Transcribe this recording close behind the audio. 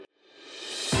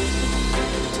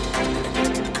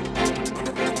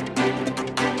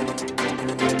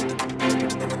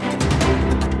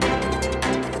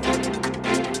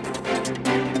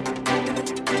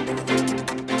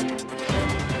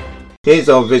Here's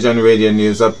our Vision Radio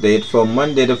News update for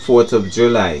Monday the 4th of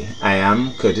July. I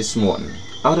am Curtis Morton.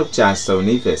 Out of Charlestown,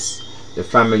 Nevis, the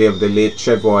family of the late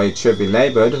Trevoy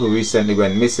Trevi-Liberd, who recently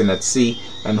went missing at sea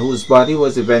and whose body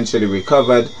was eventually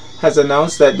recovered, has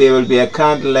announced that there will be a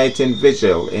candlelighting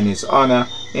vigil in his honor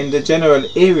in the general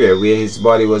area where his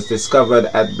body was discovered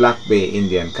at Black Bay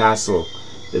Indian Castle.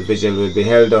 The vigil will be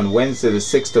held on Wednesday the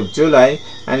 6th of July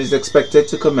and is expected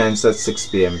to commence at 6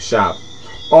 p.m. sharp.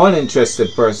 All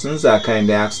interested persons are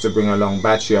kindly asked to bring along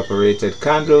battery-operated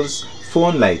candles,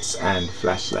 phone lights and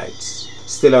flashlights.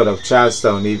 Still out of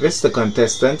Charlestown, Nevis, the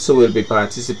contestants who will be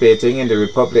participating in the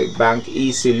Republic Bank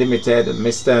EC Limited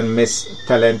Mr. and Miss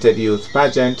Talented Youth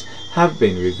Pageant have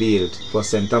been revealed. For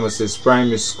St. Thomas's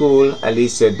Primary School,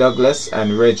 Alicia Douglas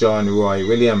and Rejon Roy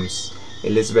Williams.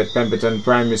 Elizabeth Pemberton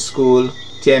Primary School,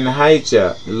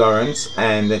 Tienhaija Lawrence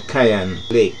and Kyan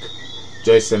Blake.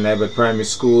 Joycean Liberd Primary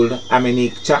School,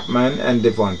 Aminique Chapman and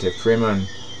Devonte Freeman.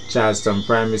 Charlestown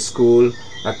Primary School,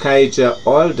 Akaija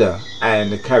Alder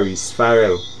and Carice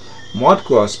Farrell.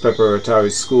 Mottcross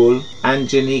Preparatory School,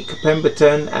 Angenique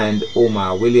Pemberton and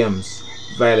Omar Williams.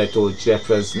 Violet O.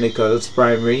 Jeffers Nichols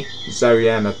Primary,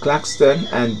 Zariana Claxton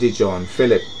and Dijon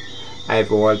Phillip.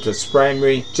 Ivor Walters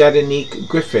Primary, Jadenique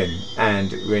Griffin and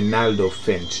Reynaldo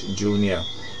Finch Jr.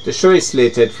 The show is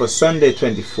slated for Sunday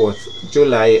 24th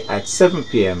July at 7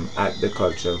 p.m. at the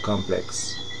Cultural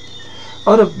Complex.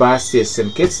 Out of Bastia,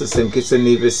 St. Kitts, the St. Kitts and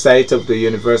Nevis site of the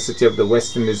University of the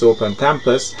West Indies Open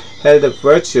Campus held a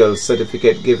virtual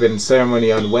certificate giving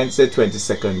ceremony on Wednesday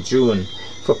 22nd June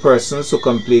for persons who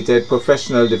completed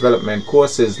professional development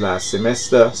courses last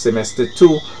semester, Semester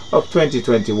 2 of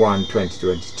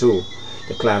 2021-2022.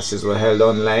 The classes were held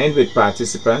online with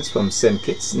participants from St.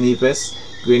 Kitts, Nevis,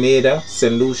 Grenada,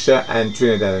 St. Lucia and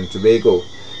Trinidad and Tobago.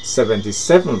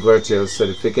 77 virtual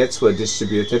certificates were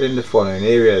distributed in the following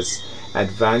areas: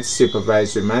 Advanced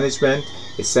Supervisory Management,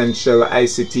 Essential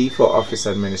ICT for Office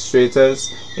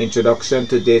Administrators, Introduction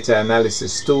to Data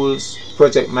Analysis Tools,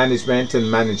 Project Management and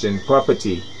Managing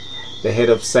Property. The head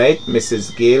of site,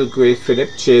 Mrs. Gail Gray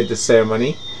Phillip, chaired the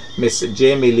ceremony. Miss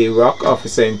Jamie Lee Rock,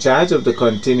 officer in charge of the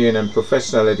Continuing and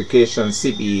Professional Education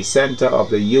CPE Center of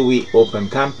the UWI Open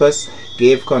Campus,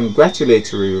 gave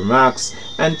congratulatory remarks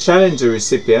and challenged the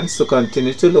recipients to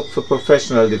continue to look for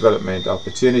professional development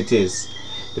opportunities.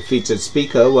 The featured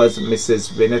speaker was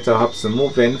Mrs. Vinetta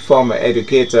Hobson-Movin, former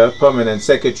educator, permanent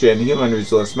secretary and human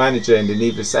resource manager in the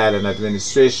Nevis Island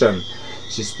Administration.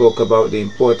 She spoke about the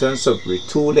importance of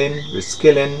retooling,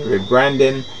 reskilling,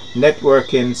 rebranding,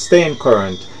 networking, staying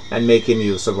current, and making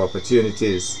use of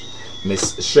opportunities.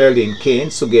 Miss Shirlene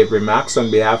Keynes, who gave remarks on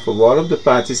behalf of all of the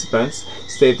participants,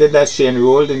 stated that she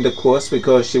enrolled in the course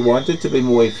because she wanted to be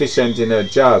more efficient in her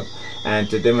job and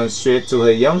to demonstrate to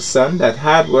her young son that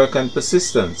hard work and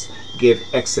persistence gave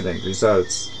excellent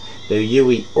results. The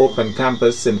UWI Open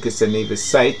Campus St. Kitts and Nevis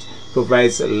site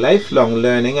provides lifelong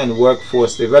learning and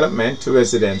workforce development to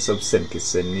residents of St.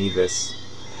 Kitts and Nevis.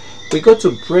 We go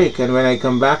to break, and when I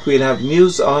come back we'll have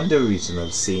news on the regional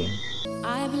scene.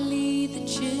 I believe the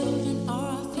children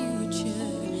are our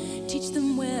future. Teach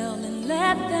them well and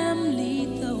let them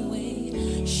lead the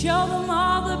way. Show them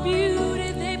all the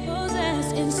beauty they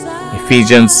possess inside.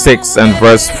 Ephesians 6 and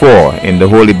verse 4 in the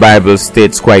Holy Bible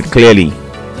states quite clearly,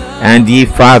 "And ye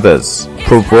fathers,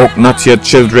 provoke not your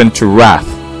children to wrath,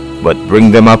 but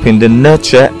bring them up in the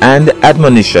nurture and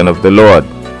admonition of the Lord."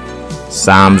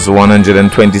 Psalms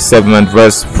 127 and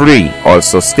verse 3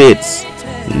 also states,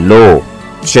 "Lo,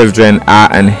 children are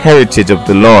an heritage of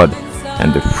the Lord,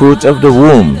 and the fruit of the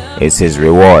womb is his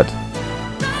reward."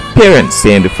 Parents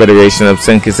say in the Federation of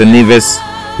St. Kitts and Nevis,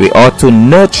 we ought to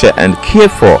nurture and care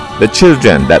for the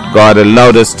children that God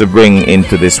allowed us to bring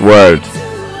into this world.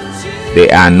 They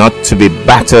are not to be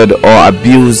battered or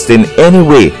abused in any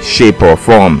way, shape or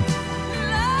form.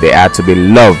 They are to be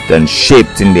loved and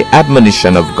shaped in the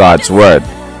admonition of God's word.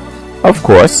 Of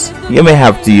course, you may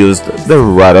have to use the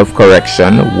rod of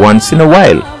correction once in a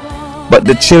while, but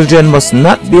the children must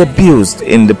not be abused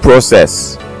in the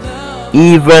process.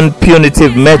 Even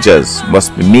punitive measures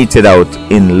must be meted out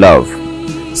in love.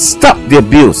 Stop the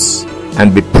abuse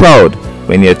and be proud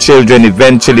when your children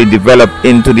eventually develop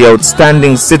into the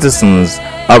outstanding citizens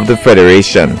of the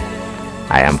Federation.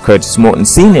 I am Curtis Morton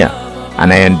Sr.,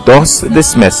 and I endorse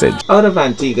this message. Out of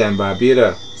Antigua and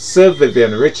Barbuda, Sir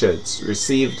Vivian Richards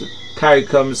received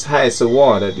CARICOM's highest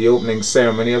award at the opening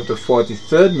ceremony of the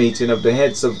 43rd meeting of the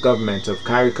heads of government of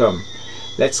CARICOM.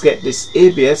 Let's get this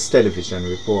ABS television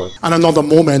report. And another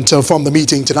moment from the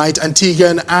meeting tonight.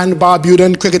 Antiguan and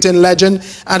Barbudan cricketing legend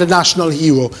and a national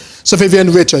hero, Sir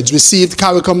Vivian Richards, received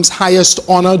CARICOM's highest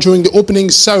honor during the opening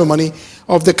ceremony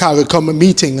of the CARICOM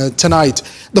meeting tonight.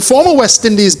 The former West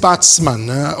Indies batsman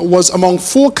was among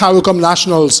 4 CARICOM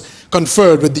nationals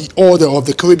conferred with the Order of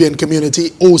the Caribbean Community,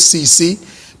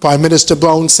 OCC. Prime Minister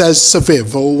Brown says Sir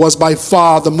Viv was by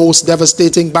far the most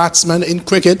devastating batsman in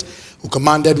cricket who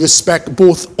commanded respect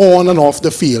both on and off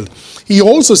the field. He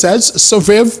also says Sir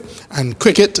Viv and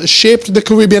cricket shaped the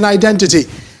Caribbean identity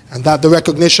and that the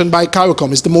recognition by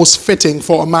CARICOM is the most fitting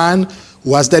for a man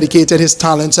who has dedicated his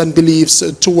talents and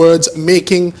beliefs towards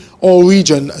making our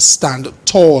region stand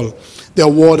tall. The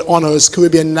award honors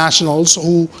Caribbean nationals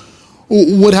who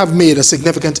would have made a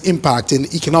significant impact in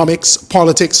economics,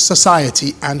 politics,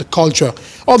 society, and culture.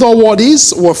 Other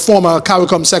awardees were former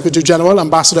CARICOM Secretary General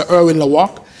Ambassador Erwin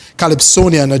Lawak,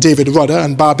 Calypsonian David Rudder,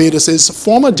 and Barbados'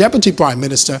 former Deputy Prime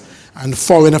Minister and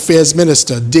Foreign Affairs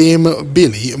Minister Dame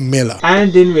Billy Miller.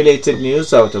 And in related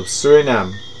news out of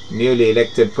Suriname, newly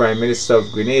elected Prime Minister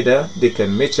of Grenada,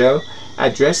 Dickon Mitchell,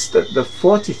 addressed the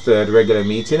 43rd regular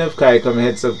meeting of CARICOM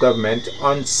Heads of Government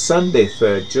on Sunday,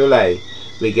 3rd July.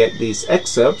 We get these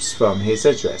excerpts from his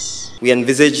address. We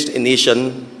envisaged a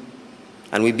nation,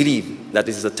 and we believe that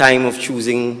this is a time of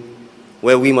choosing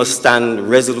where we must stand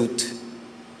resolute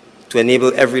to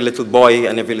enable every little boy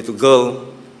and every little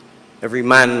girl, every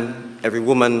man, every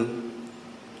woman,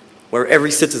 where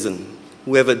every citizen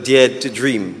who ever dared to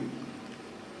dream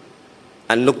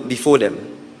and look before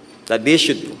them, that they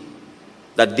should do,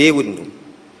 that they would do,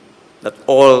 that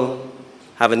all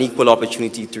have an equal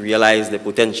opportunity to realize their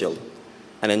potential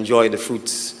and enjoy the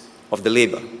fruits of the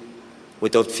labor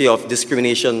without fear of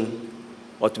discrimination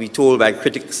or to be told by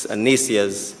critics and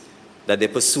naysayers that their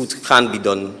pursuit can't be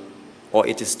done or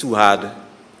it is too hard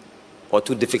or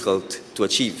too difficult to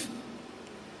achieve.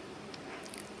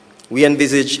 We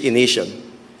envisage a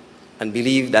nation and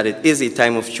believe that it is a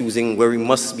time of choosing where we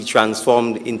must be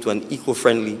transformed into an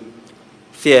eco-friendly,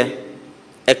 fair,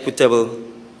 equitable,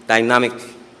 dynamic,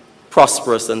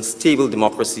 prosperous, and stable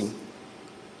democracy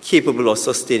capable of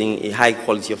sustaining a high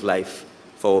quality of life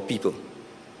for our people.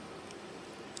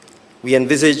 We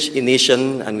envisage a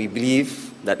nation and we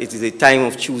believe that it is a time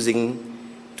of choosing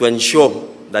to ensure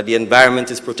that the environment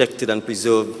is protected and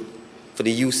preserved for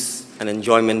the use and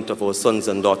enjoyment of our sons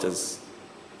and daughters,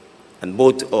 and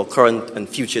both our current and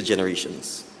future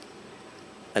generations.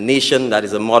 A nation that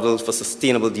is a model for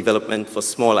sustainable development for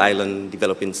small island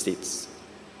developing states,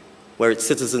 where its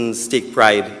citizens take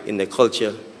pride in their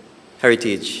culture,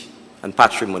 heritage, and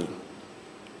patrimony.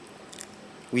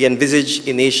 We envisage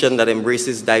a nation that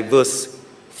embraces diverse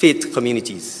faith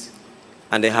communities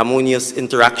and a harmonious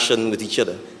interaction with each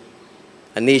other,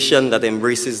 a nation that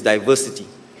embraces diversity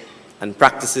and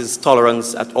practices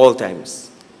tolerance at all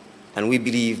times, and we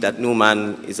believe that no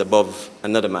man is above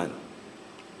another man.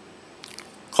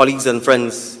 Colleagues and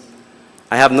friends,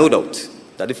 I have no doubt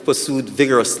that if pursued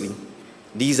vigorously,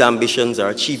 these ambitions are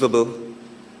achievable,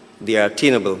 they are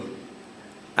attainable,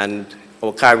 and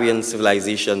our Caribbean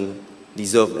civilization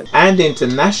deserve them. And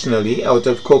internationally, out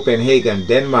of Copenhagen,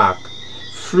 Denmark,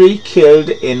 3 killed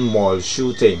in mall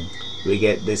shooting. We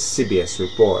get this CBS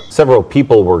report. Several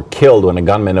people were killed when a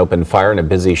gunman opened fire in a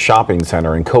busy shopping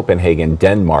center in Copenhagen,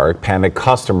 Denmark. Panicked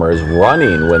customers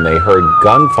running when they heard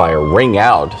gunfire ring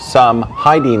out, some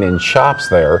hiding in shops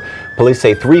there. Police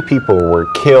say 3 people were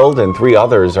killed and 3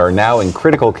 others are now in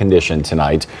critical condition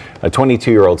tonight. A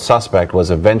 22-year-old suspect was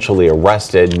eventually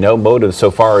arrested. No motive so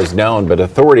far is known, but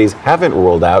authorities haven't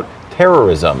ruled out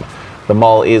terrorism. The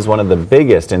mall is one of the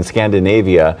biggest in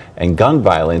Scandinavia, and gun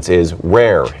violence is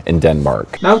rare in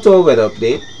Denmark. Now to our weather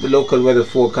update. The local weather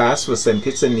forecast for St.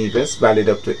 Kitts and Nevis valid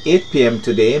up to 8 p.m.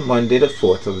 today, Monday the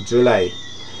 4th of July.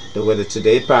 The weather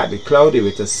today partly cloudy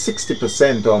with a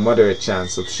 60% or moderate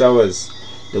chance of showers.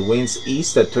 The winds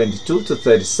east at 22 to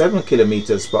 37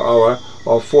 kilometers per hour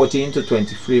or 14 to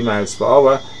 23 miles per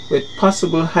hour, with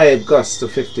possible higher gusts to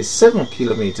 57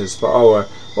 kilometers per hour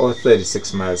or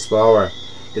 36 miles per hour.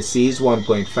 The sea is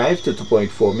 1.5 to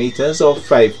 2.4 meters or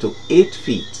 5 to 8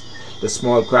 feet. The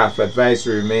small craft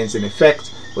advisory remains in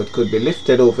effect but could be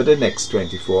lifted over the next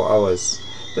 24 hours.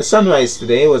 The sunrise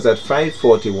today was at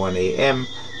 5:41 a.m.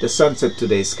 The sunset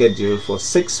today is scheduled for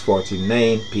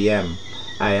 6:49 p.m.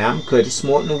 I am Curtis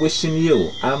Morton wishing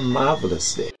you a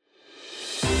marvelous day.